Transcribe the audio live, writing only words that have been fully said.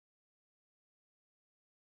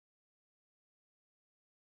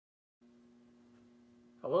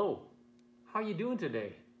Hello, how you doing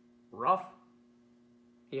today? Rough?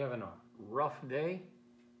 You having a rough day?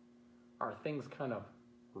 Are things kind of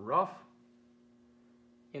rough?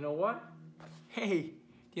 You know what? Hey, do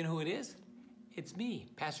you know who it is? It's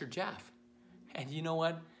me, Pastor Jeff. And you know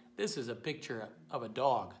what? This is a picture of a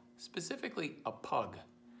dog, specifically a pug.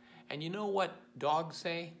 And you know what dogs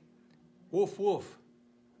say? Woof, woof,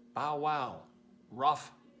 bow, wow,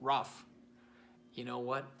 ruff, ruff. You know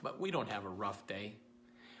what? But we don't have a rough day.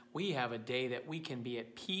 We have a day that we can be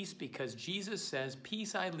at peace because Jesus says,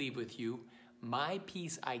 peace I leave with you, my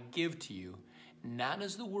peace I give to you. Not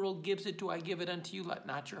as the world gives it do I give it unto you. Let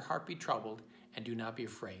not your heart be troubled, and do not be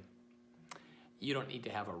afraid. You don't need to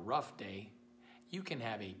have a rough day. You can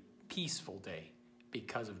have a peaceful day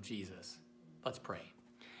because of Jesus. Let's pray.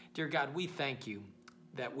 Dear God, we thank you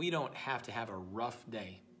that we don't have to have a rough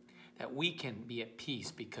day, that we can be at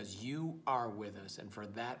peace because you are with us, and for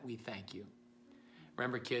that we thank you.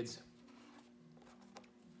 Remember, kids,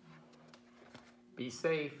 be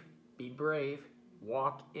safe, be brave,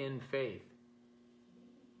 walk in faith.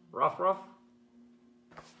 Ruff, ruff.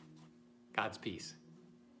 God's peace.